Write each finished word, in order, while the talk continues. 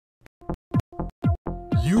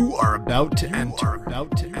You are about to enter.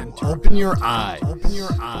 Open your eyes. Open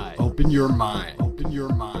your eyes. Open your mind. Open your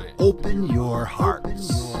mind. Open your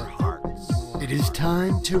hearts. It is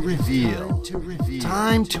time to reveal.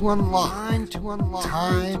 Time to unlock.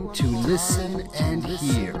 Time to listen and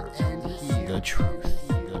hear the truth.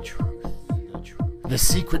 The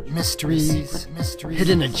secret mysteries,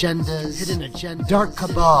 hidden agendas, dark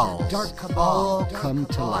cabals, all come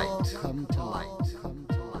to light.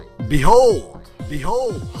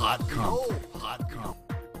 Behold, hot conflict.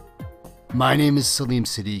 My name is Salim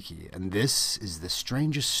Siddiqui, and this is the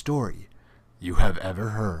strangest story you have ever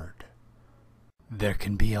heard. There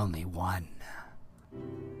can be only one.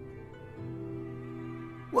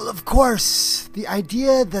 Well, of course, the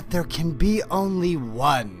idea that there can be only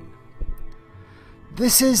one.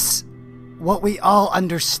 This is what we all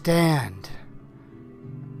understand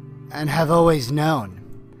and have always known.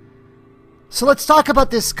 So let's talk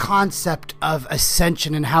about this concept of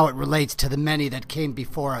ascension and how it relates to the many that came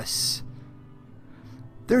before us.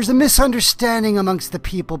 There's a misunderstanding amongst the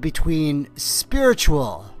people between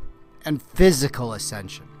spiritual and physical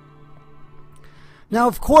ascension. Now,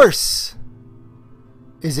 of course,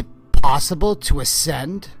 is it possible to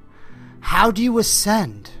ascend? How do you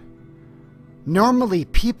ascend? Normally,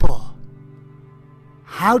 people,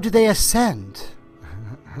 how do they ascend?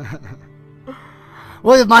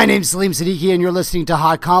 Well, my name's Salim Siddiqui, and you're listening to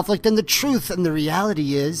Hot Conflict, and the truth and the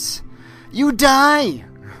reality is, you die,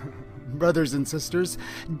 brothers and sisters.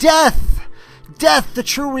 Death, the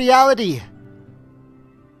true reality,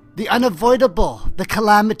 the unavoidable, the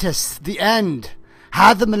calamitous, the end,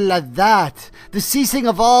 hadam al-ladhat, the ceasing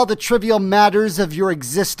of all the trivial matters of your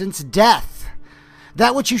existence, death.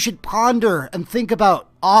 That which you should ponder and think about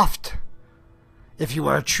oft. If you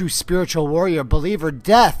are a true spiritual warrior, believer,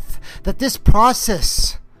 death, that this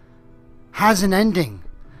process has an ending.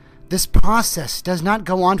 This process does not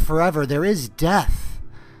go on forever. There is death.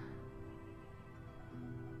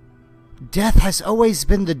 Death has always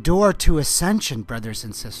been the door to ascension, brothers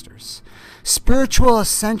and sisters. Spiritual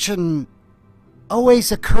ascension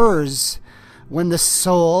always occurs when the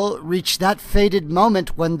soul reached that fated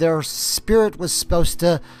moment when their spirit was supposed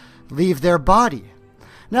to leave their body.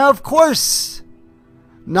 Now, of course,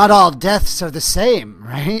 not all deaths are the same,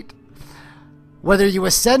 right? Whether you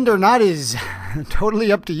ascend or not is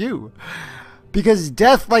totally up to you. Because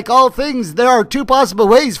death, like all things, there are two possible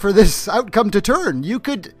ways for this outcome to turn. You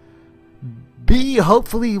could be,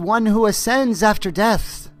 hopefully, one who ascends after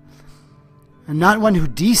death, and not one who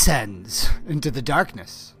descends into the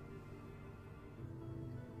darkness.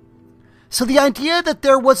 So the idea that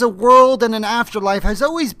there was a world and an afterlife has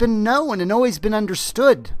always been known and always been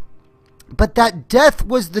understood. But that death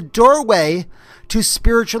was the doorway to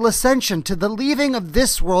spiritual ascension, to the leaving of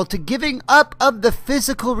this world, to giving up of the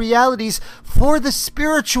physical realities for the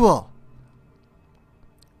spiritual,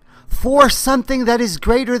 for something that is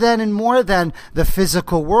greater than and more than the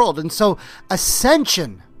physical world. And so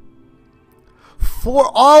ascension for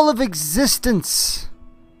all of existence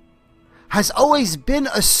has always been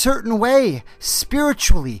a certain way,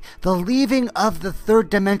 spiritually, the leaving of the third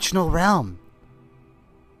dimensional realm.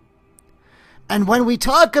 And when we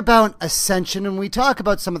talk about ascension and we talk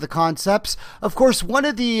about some of the concepts, of course, one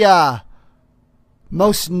of the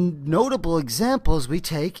most notable examples we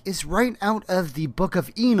take is right out of the book of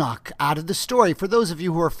Enoch, out of the story. For those of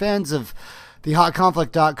you who are fans of the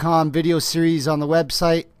hotconflict.com video series on the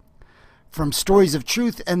website, from Stories of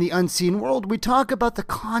Truth and the Unseen World, we talk about the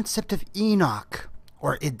concept of Enoch,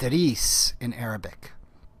 or Idris in Arabic.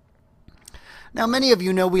 Now, many of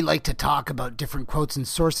you know we like to talk about different quotes and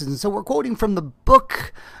sources, and so we're quoting from the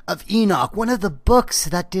book of Enoch, one of the books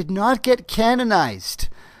that did not get canonized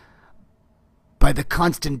by the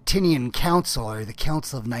Constantinian Council, or the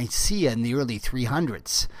Council of Nicaea in the early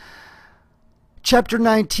 300s. Chapter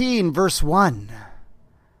 19, verse 1.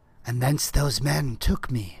 And thence those men took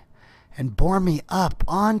me, and bore me up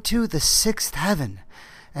onto the sixth heaven,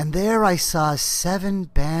 and there I saw 7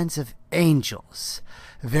 bands of angels,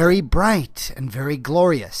 very bright and very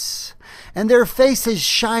glorious, and their faces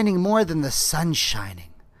shining more than the sun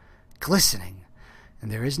shining, glistening,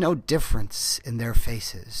 and there is no difference in their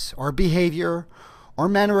faces, or behavior, or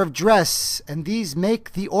manner of dress, and these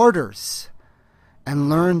make the orders, and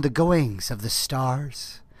learn the goings of the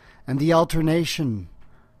stars, and the alternation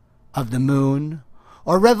of the moon,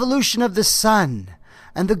 or revolution of the sun,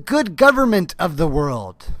 and the good government of the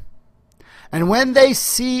world. And when they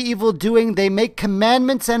see evil doing, they make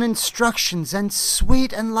commandments and instructions, and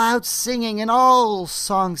sweet and loud singing, and all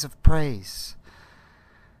songs of praise.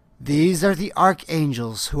 These are the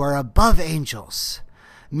archangels who are above angels,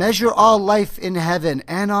 measure all life in heaven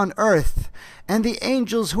and on earth, and the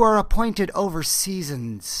angels who are appointed over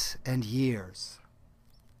seasons and years.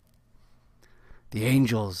 The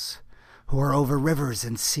angels who are over rivers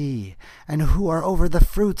and sea, and who are over the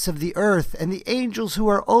fruits of the earth, and the angels who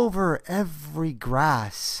are over every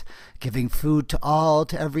grass, giving food to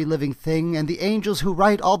every living thing, and the angels who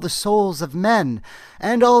write all the souls of men,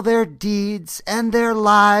 and all their deeds and their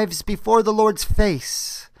lives before the Lord's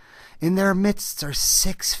face. In their midst are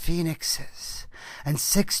 6 phoenixes, and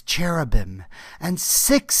 6 cherubim, and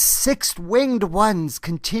 6 six-winged ones,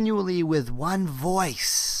 continually with one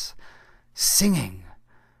voice, singing,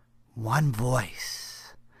 one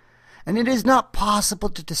voice. And it is not possible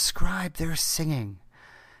to describe their singing,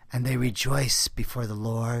 and they rejoice before the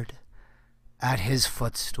Lord at his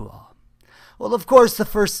footstool. Well, of course, the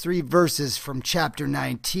first 3 verses from chapter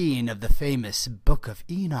 19 of the famous book of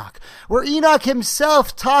Enoch, where Enoch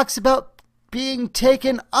himself talks about being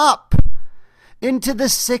taken up into the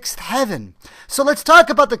 6th heaven. So let's talk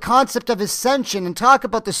about the concept of ascension and talk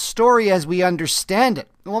about the story as we understand it.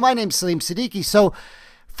 Well, my name's Salim Siddiqui. So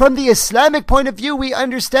from the Islamic point of view, we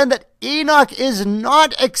understand that Enoch is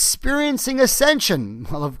not experiencing ascension.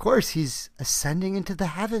 Well, of course, he's ascending into the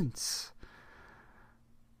heavens.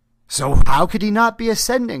 So how could he not be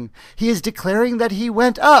ascending? He is declaring that he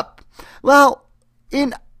went up. Well,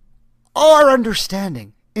 in our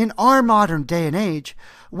understanding, in our modern day and age,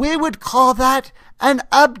 we would call that an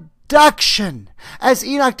abduction. As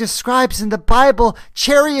Enoch describes in the Bible,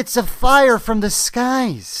 chariots of fire from the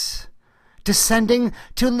skies, descending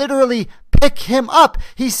to literally pick him up.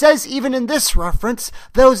 He says even in this reference,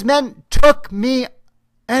 those men took me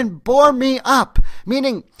and bore me up,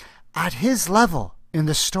 meaning at his level in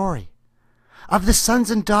the story of the sons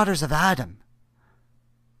and daughters of Adam,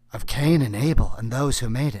 of Cain and Abel and those who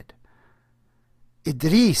made it.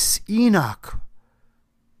 Idris, Enoch,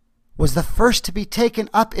 was the first to be taken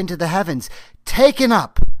up into the heavens. Taken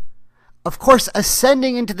up. Of course,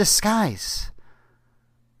 ascending into the skies.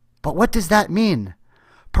 But what does that mean?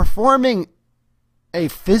 Performing a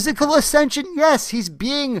physical ascension? Yes, he's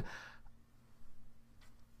being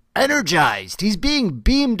energized. He's being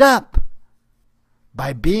beamed up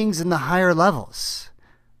by beings in the higher levels,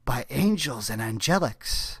 by angels and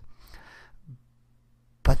angelics.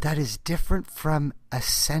 But that is different from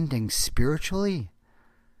ascending spiritually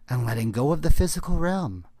and letting go of the physical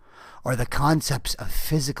realm, or the concepts of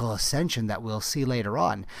physical ascension that we'll see later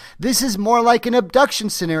on. This is more like an abduction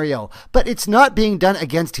scenario, but it's not being done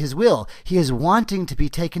against his will. He is wanting to be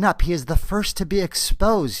taken up. He is the first to be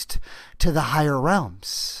exposed to the higher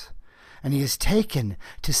realms. And he is taken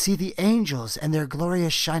to see the angels and their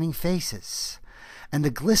glorious shining faces, and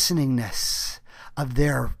the glisteningness of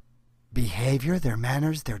their behavior, their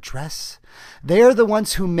manners, their dress. They are the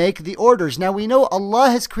ones who make the orders. Now we know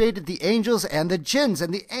Allah has created the angels and the jinns,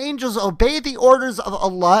 and the angels obey the orders of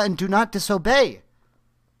Allah and do not disobey.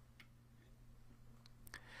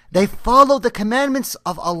 They follow the commandments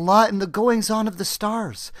of Allah in the goings-on of the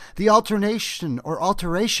stars, the alternation or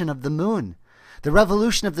alteration of the moon, the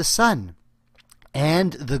revolution of the sun,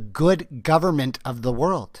 and the good government of the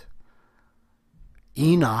world.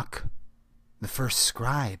 Enoch, the first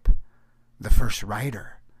scribe, the first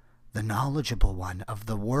writer, the knowledgeable one of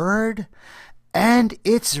the word and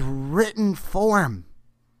its written form.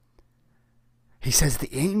 He says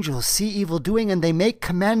the angels see evil doing and they make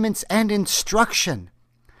commandments and instruction,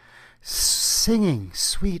 singing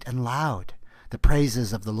sweet and loud the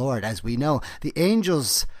praises of the Lord. As we know, the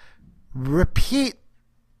angels repeat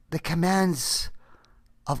the commands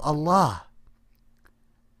of Allah.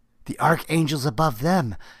 The archangels above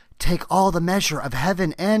them take all the measure of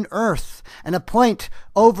heaven and earth and appoint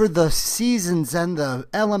over the seasons and the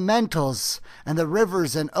elementals and the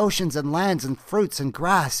rivers and oceans and lands and fruits and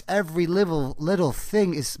grass. Every little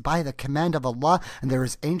thing is by the command of Allah, and there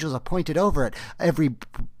is angels appointed over it. Every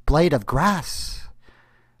blade of grass,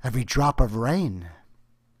 every drop of rain,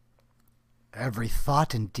 every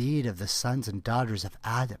thought and deed of the sons and daughters of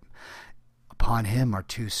Adam. Upon him are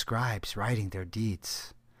 2 scribes writing their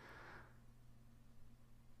deeds.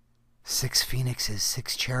 6 phoenixes,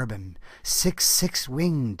 6 cherubim, 6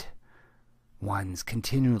 six-winged ones,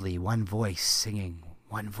 continually one voice singing,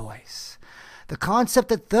 one voice. The concept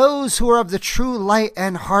that those who are of the true light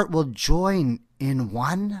and heart will join in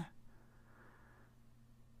one,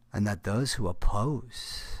 and that those who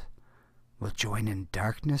oppose will join in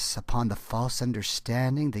darkness upon the false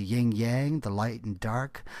understanding, the yin-yang, the light and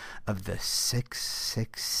dark of the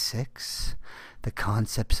 666, the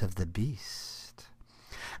concepts of the beast.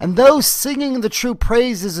 And those singing the true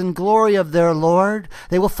praises and glory of their Lord,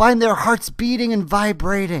 they will find their hearts beating and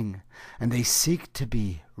vibrating, and they seek to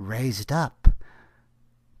be raised up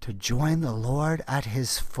to join the Lord at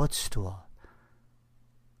his footstool.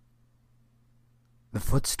 The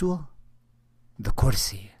footstool? The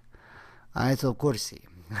kursi. Ayatul Kursi.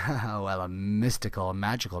 Well, a mystical,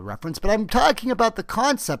 magical reference, but I'm talking about the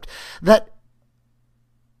concept that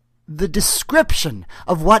the description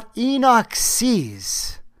of what Enoch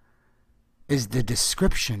sees is the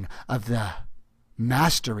description of the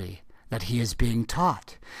mastery that he is being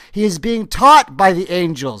taught. He is being taught by the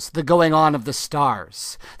angels the going on of the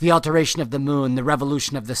stars, the alteration of the moon, the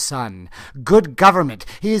revolution of the sun, good government.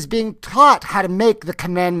 He is being taught how to make the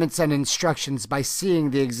commandments and instructions by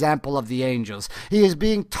seeing the example of the angels. He is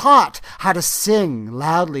being taught how to sing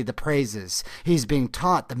loudly the praises. He is being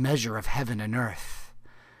taught the measure of heaven and earth.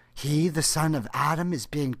 He, the son of Adam, is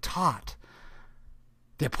being taught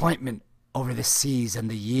the appointment over the seas and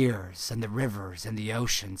the years and the rivers and the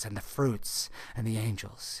oceans and the fruits and the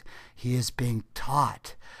angels. He is being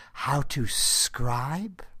taught how to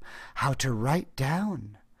scribe, how to write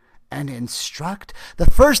down and instruct. The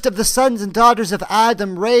first of the sons and daughters of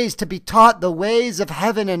Adam raised to be taught the ways of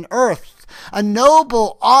heaven and earth, a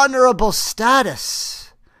noble, honorable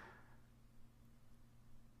status.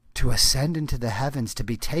 To ascend into the heavens, to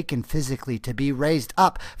be taken physically, to be raised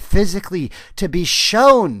up physically, to be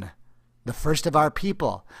shown the first of our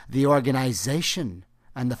people, the organization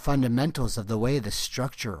and the fundamentals of the way the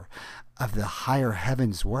structure of the higher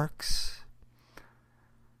heavens works.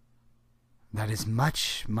 That is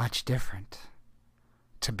much, much different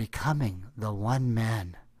to becoming the one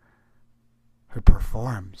man who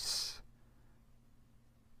performs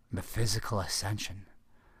the physical ascension.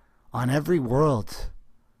 On every world,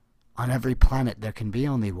 on every planet, there can be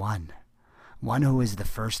only one who is the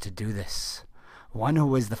first to do this. One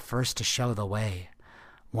who is the first to show the way.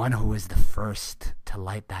 One who is the first to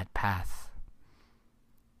light that path.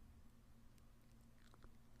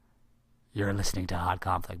 You're listening to Hot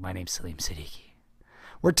Conflict. My name's Salim Siddiqui.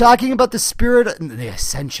 We're talking about the spirit and the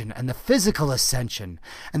ascension and the physical ascension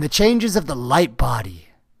and the changes of the light body.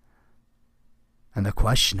 And the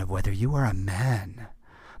question of whether you are a man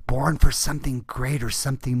born for something greater,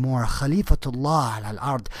 something more. Khalifatullah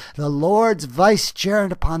al-ard, the Lord's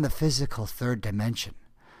vicegerent upon the physical third dimension.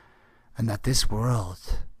 And that this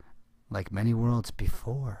world, like many worlds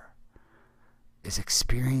before, is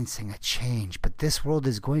experiencing a change. But this world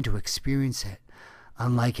is going to experience it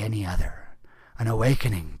unlike any other. An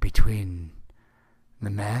awakening between the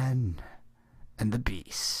man and the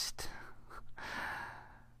beast.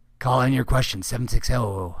 Call in your question,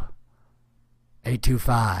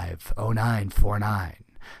 760-825-0949.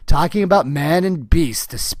 Talking about man and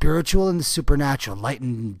beast, the spiritual and the supernatural, light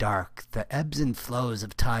and dark, the ebbs and flows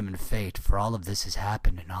of time and fate. For all of this has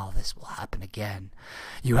happened, and all of this will happen again.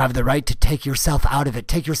 You have the right to take yourself out of it.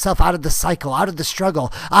 Take yourself out of the cycle, out of the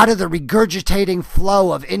struggle, out of the regurgitating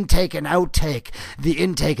flow of intake and outtake, the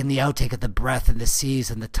intake and the outtake of the breath and the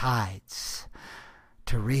seas and the tides.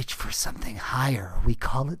 To reach for something higher, we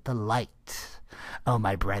call it the light. Oh,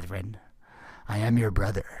 my brethren, I am your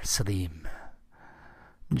brother, Salim.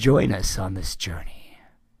 Join us on this journey.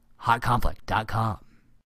 HotConflict.com.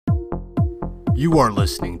 You are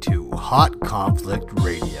listening to Hot Conflict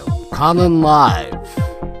Radio. Calling live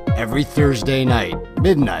every Thursday night,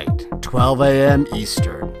 midnight, 12 a.m.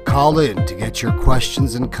 Eastern. Call in to get your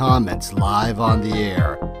questions and comments live on the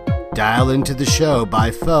air. Dial into the show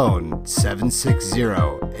by phone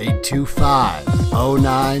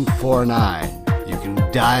 760-825-0949. You can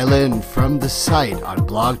dial in from the site on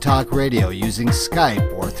Blog Talk Radio using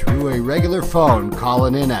Skype or through a regular phone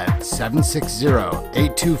calling in at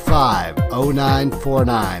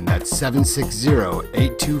 760-825-0949. That's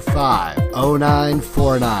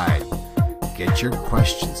 760-825-0949. Get your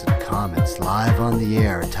questions and comments live on the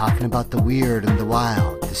air, talking about the weird and the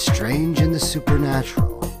wild, the strange and the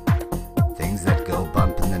supernatural, things that go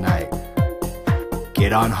bump in the night.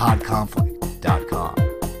 Get on HotConflict.com.